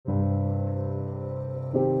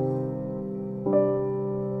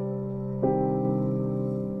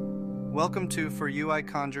Welcome to For You I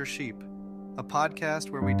Conjure Sheep, a podcast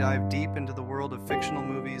where we dive deep into the world of fictional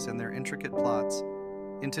movies and their intricate plots.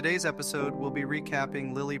 In today's episode, we'll be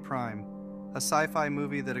recapping Lilly Prime, a sci-fi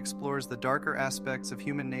movie that explores the darker aspects of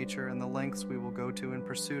human nature and the lengths we will go to in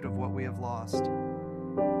pursuit of what we have lost.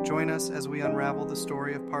 Join us as we unravel the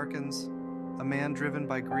story of Parkins, a man driven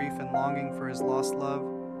by grief and longing for his lost love,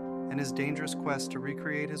 and his dangerous quest to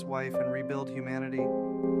recreate his wife and rebuild humanity.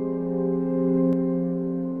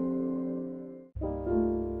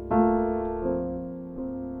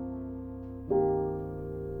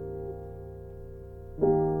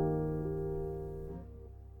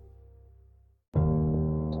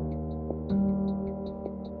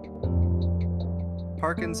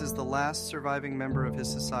 Parkins is the last surviving member of his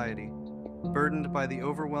society, burdened by the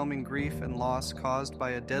overwhelming grief and loss caused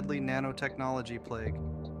by a deadly nanotechnology plague.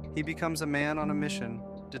 He becomes a man on a mission,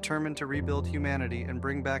 determined to rebuild humanity and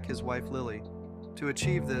bring back his wife Lilly. To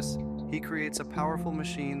achieve this, he creates a powerful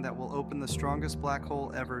machine that will open the strongest black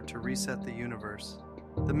hole ever to reset the universe.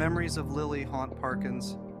 The memories of Lilly haunt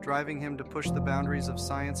Parkins, driving him to push the boundaries of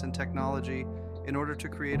science and technology in order to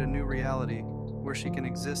create a new reality where she can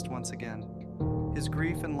exist once again. His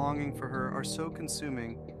grief and longing for her are so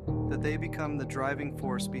consuming that they become the driving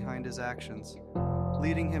force behind his actions,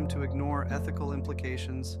 leading him to ignore ethical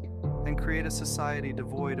implications and create a society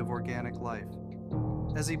devoid of organic life.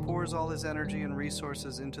 As he pours all his energy and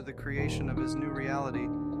resources into the creation of his new reality,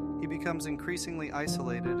 he becomes increasingly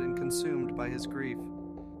isolated and consumed by his grief.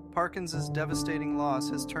 Parkins's devastating loss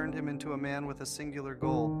has turned him into a man with a singular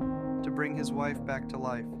goal: to bring his wife back to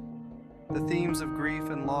life. The themes of grief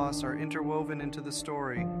and loss are interwoven into the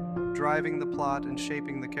story, driving the plot and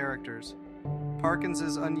shaping the characters.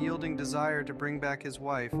 Parkins's unyielding desire to bring back his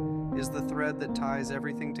wife is the thread that ties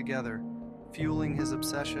everything together, fueling his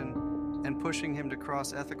obsession and pushing him to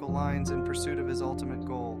cross ethical lines in pursuit of his ultimate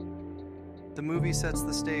goal. The movie sets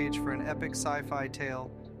the stage for an epic sci-fi tale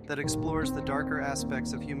that explores the darker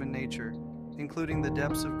aspects of human nature, including the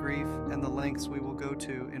depths of grief and the lengths we will go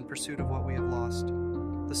to in pursuit of what we have lost.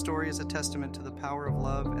 The story is a testament to the power of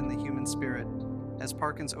love and the human spirit, as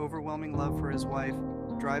Parkins' overwhelming love for his wife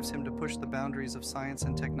drives him to push the boundaries of science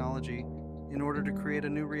and technology in order to create a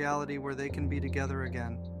new reality where they can be together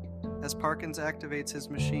again. As Parkins activates his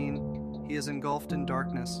machine, he is engulfed in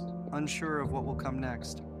darkness, unsure of what will come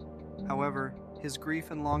next. However, his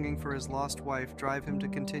grief and longing for his lost wife drive him to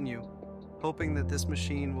continue, hoping that this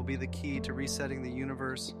machine will be the key to resetting the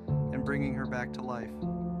universe and bringing her back to life.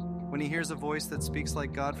 When he hears a voice that speaks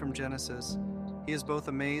like God from Genesis, he is both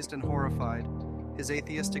amazed and horrified, his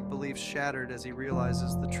atheistic beliefs shattered as he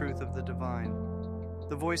realizes the truth of the divine.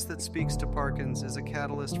 The voice that speaks to Parkins is a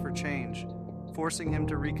catalyst for change, forcing him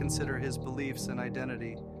to reconsider his beliefs and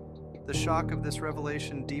identity. The shock of this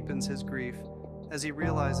revelation deepens his grief as he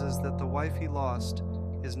realizes that the wife he lost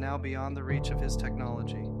is now beyond the reach of his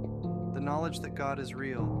technology. The knowledge that God is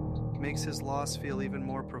real makes his loss feel even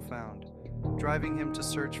more profound, driving him to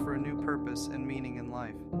search for a new purpose and meaning in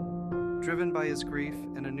life. Driven by his grief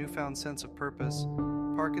and a newfound sense of purpose,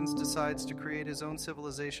 Parkins decides to create his own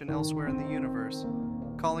civilization elsewhere in the universe,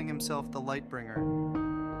 calling himself the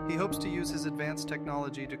Lightbringer. He hopes to use his advanced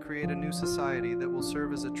technology to create a new society that will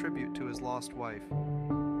serve as a tribute to his lost wife.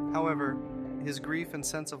 However, his grief and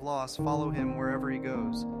sense of loss follow him wherever he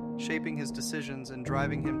goes, shaping his decisions and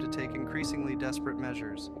driving him to take increasingly desperate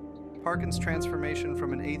measures. Parkins' transformation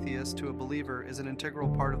from an atheist to a believer is an integral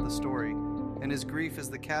part of the story, and his grief is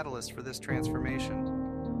the catalyst for this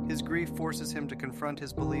transformation. His grief forces him to confront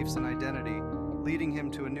his beliefs and identity, leading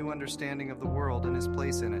him to a new understanding of the world and his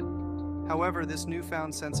place in it. However, this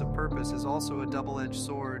newfound sense of purpose is also a double-edged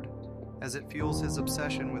sword, as it fuels his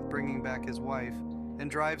obsession with bringing back his wife and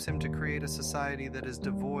drives him to create a society that is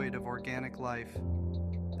devoid of organic life.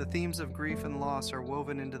 The themes of grief and loss are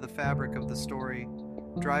woven into the fabric of the story,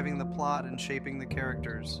 driving the plot and shaping the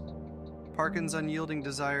characters. Parkins' unyielding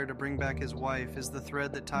desire to bring back his wife is the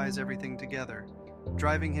thread that ties everything together,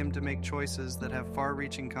 driving him to make choices that have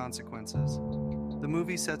far-reaching consequences. The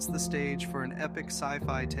movie sets the stage for an epic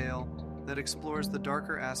sci-fi tale that explores the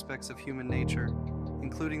darker aspects of human nature,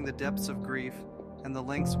 including the depths of grief and the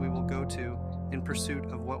lengths we will go to in pursuit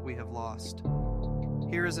of what we have lost.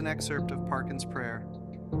 Here is an excerpt of Parkins' prayer.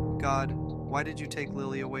 God, why did you take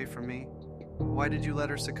Lilly away from me? Why did you let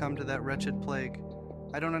her succumb to that wretched plague?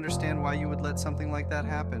 I don't understand why you would let something like that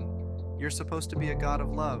happen. You're supposed to be a God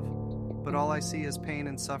of love, but all I see is pain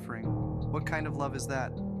and suffering. What kind of love is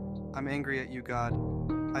that? I'm angry at you, God.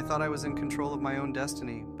 I thought I was in control of my own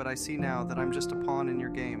destiny, but I see now that I'm just a pawn in your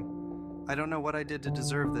game. I don't know what I did to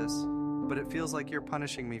deserve this, but it feels like you're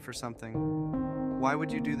punishing me for something. Why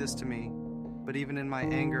would you do this to me? But even in my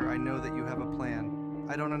anger, I know that you have a plan.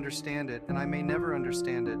 I don't understand it, and I may never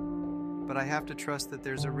understand it, but I have to trust that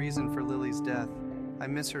there's a reason for Lily's death. I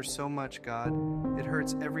miss her so much, God. It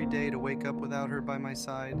hurts every day to wake up without her by my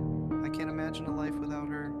side. I can't imagine a life without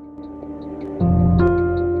her.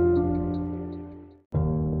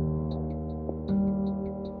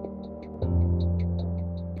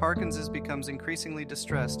 Parkins becomes increasingly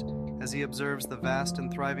distressed as he observes the vast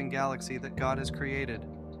and thriving galaxy that God has created.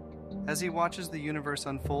 As he watches the universe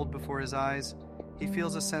unfold before his eyes, he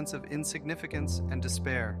feels a sense of insignificance and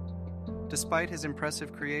despair. Despite his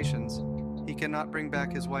impressive creations, he cannot bring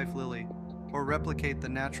back his wife Lily, or replicate the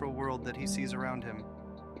natural world that he sees around him.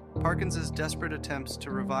 Parkins' desperate attempts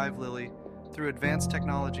to revive Lily through advanced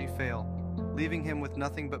technology fail, leaving him with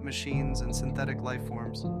nothing but machines and synthetic life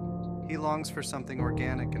forms. He longs for something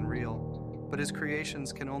organic and real, but his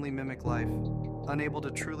creations can only mimic life, unable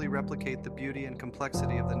to truly replicate the beauty and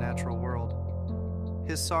complexity of the natural world.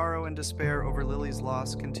 His sorrow and despair over Lily's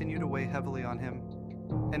loss continue to weigh heavily on him,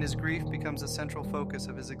 and his grief becomes a central focus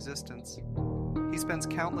of his existence. He spends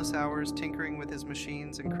countless hours tinkering with his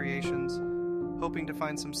machines and creations, hoping to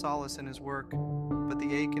find some solace in his work, but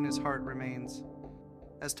the ache in his heart remains.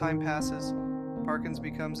 As time passes, Parkins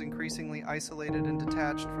becomes increasingly isolated and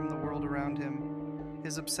detached from the world around him.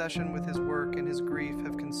 His obsession with his work and his grief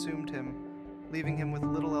have consumed him, leaving him with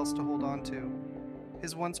little else to hold on to.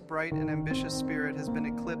 His once bright and ambitious spirit has been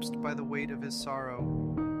eclipsed by the weight of his sorrow,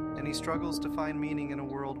 and he struggles to find meaning in a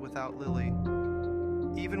world without Lily.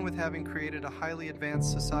 Even with having created a highly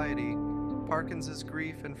advanced society, Parkins'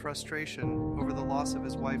 grief and frustration over the loss of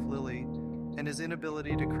his wife Lily and his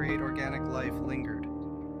inability to create organic life lingered.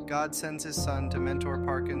 God sends his son to mentor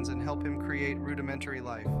Parkins and help him create rudimentary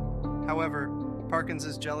life. However,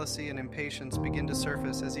 Parkins' jealousy and impatience begin to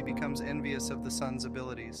surface as he becomes envious of the son's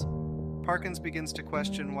abilities. Parkins begins to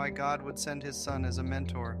question why God would send his son as a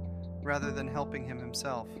mentor, rather than helping him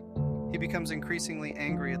himself. He becomes increasingly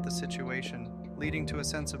angry at the situation, leading to a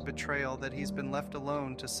sense of betrayal that he's been left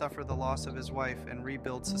alone to suffer the loss of his wife and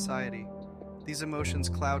rebuild society. These emotions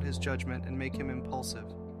cloud his judgment and make him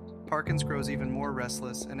impulsive. Parkins grows even more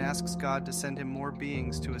restless and asks God to send him more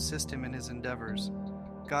beings to assist him in his endeavors.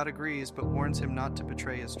 God agrees but warns him not to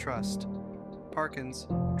betray his trust. Parkins,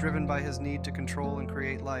 driven by his need to control and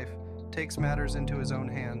create life, takes matters into his own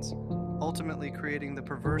hands, ultimately creating the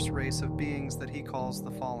perverse race of beings that he calls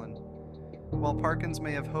the Fallen. While Parkins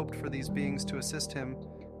may have hoped for these beings to assist him,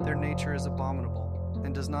 their nature is abominable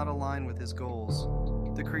and does not align with his goals.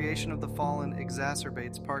 The creation of the Fallen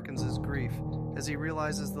exacerbates Parkins' grief as he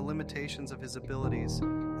realizes the limitations of his abilities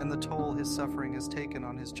and the toll his suffering has taken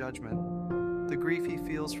on his judgment. The grief he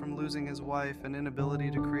feels from losing his wife and inability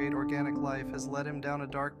to create organic life has led him down a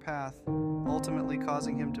dark path, ultimately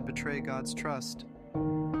causing him to betray God's trust.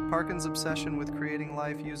 Parkins' obsession with creating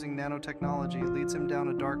life using nanotechnology leads him down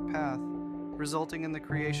a dark path, resulting in the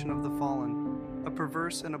creation of the Fallen, a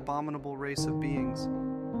perverse and abominable race of beings.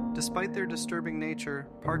 Despite their disturbing nature,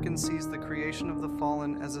 Parkins sees the creation of the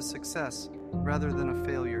Fallen as a success rather than a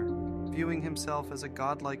failure, viewing himself as a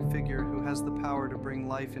godlike figure who has the power to bring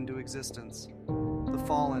life into existence. The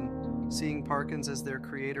Fallen, seeing Parkins as their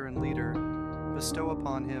creator and leader, bestow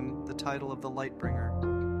upon him the title of the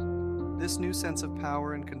Lightbringer. This new sense of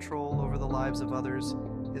power and control over the lives of others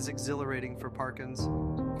is exhilarating for Parkins,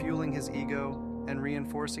 fueling his ego and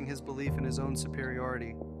reinforcing his belief in his own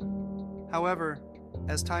superiority. However,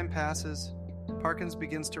 as time passes, Parkins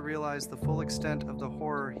begins to realize the full extent of the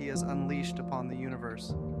horror he has unleashed upon the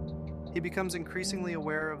universe. He becomes increasingly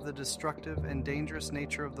aware of the destructive and dangerous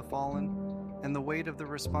nature of the Fallen, and the weight of the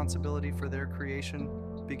responsibility for their creation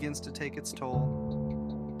begins to take its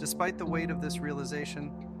toll. Despite the weight of this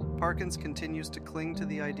realization, Parkins continues to cling to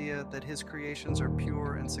the idea that his creations are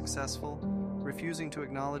pure and successful, refusing to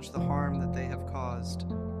acknowledge the harm that they have caused.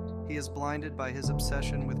 He is blinded by his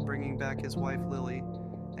obsession with bringing back his wife Lily,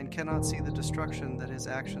 and cannot see the destruction that his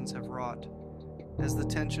actions have wrought. As the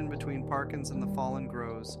tension between Parkins and the Fallen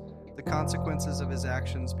grows, the consequences of his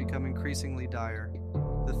actions become increasingly dire.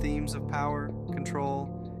 The themes of power,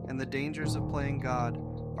 control, and the dangers of playing God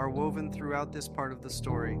are woven throughout this part of the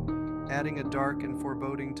story, adding a dark and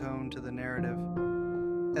foreboding tone to the narrative.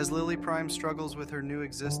 As Lilly Prime struggles with her new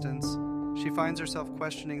existence, she finds herself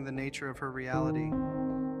questioning the nature of her reality.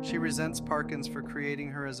 She resents Parkins for creating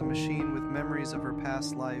her as a machine with memories of her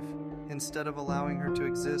past life, instead of allowing her to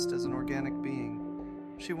exist as an organic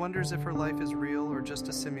being. She wonders if her life is real or just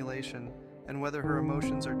a simulation, and whether her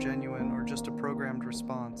emotions are genuine or just a programmed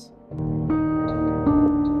response.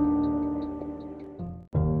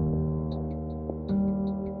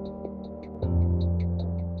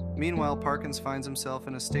 Meanwhile, Parkins finds himself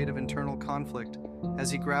in a state of internal conflict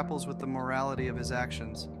as he grapples with the morality of his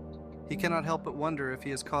actions. He cannot help but wonder if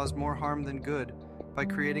he has caused more harm than good by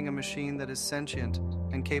creating a machine that is sentient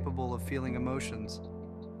and capable of feeling emotions.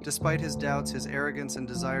 Despite his doubts, his arrogance and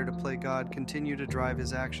desire to play God continue to drive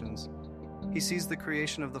his actions. He sees the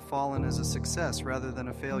creation of the fallen as a success rather than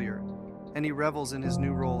a failure, and he revels in his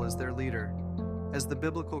new role as their leader. As the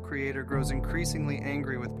biblical creator grows increasingly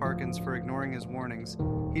angry with Parkins for ignoring his warnings,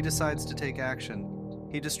 he decides to take action.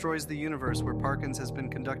 He destroys the universe where Parkins has been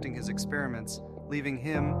conducting his experiments, leaving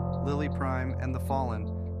him, Lilly Prime, and the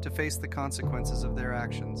fallen to face the consequences of their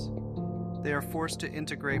actions. They are forced to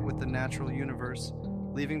integrate with the natural universe,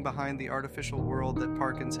 leaving behind the artificial world that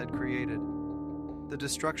Parkins had created. The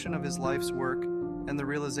destruction of his life's work and the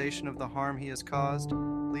realization of the harm he has caused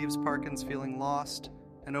leaves Parkins feeling lost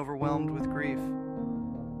and overwhelmed with grief.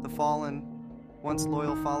 The fallen, once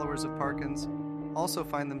loyal followers of Parkins, also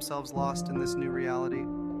find themselves lost in this new reality.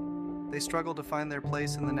 They struggle to find their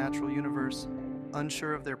place in the natural universe,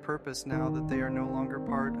 unsure of their purpose now that they are no longer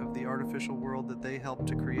part of the artificial world that they helped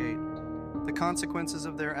to create. The consequences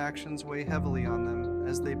of their actions weigh heavily on them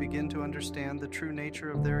as they begin to understand the true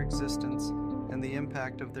nature of their existence and the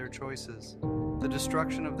impact of their choices. The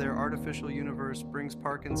destruction of their artificial universe brings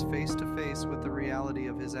Parkins face to face with the reality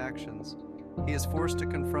of his actions. He is forced to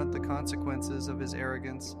confront the consequences of his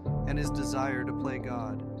arrogance and his desire to play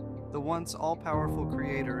God. The once all-powerful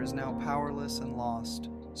creator is now powerless and lost,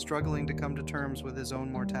 struggling to come to terms with his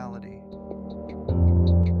own mortality.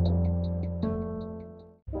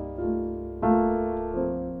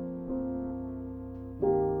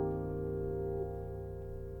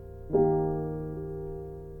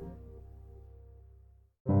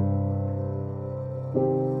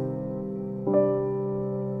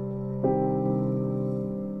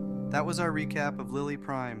 That was our recap of Lilly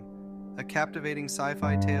Prime, a captivating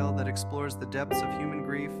sci-fi tale that explores the depths of human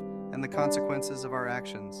grief and the consequences of our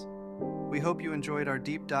actions. We hope you enjoyed our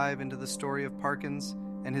deep dive into the story of Parkins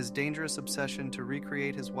and his dangerous obsession to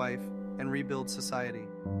recreate his wife and rebuild society.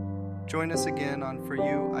 Join us again on For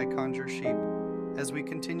You, I Conjure Sheep, as we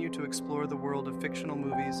continue to explore the world of fictional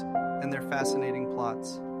movies and their fascinating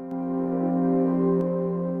plots.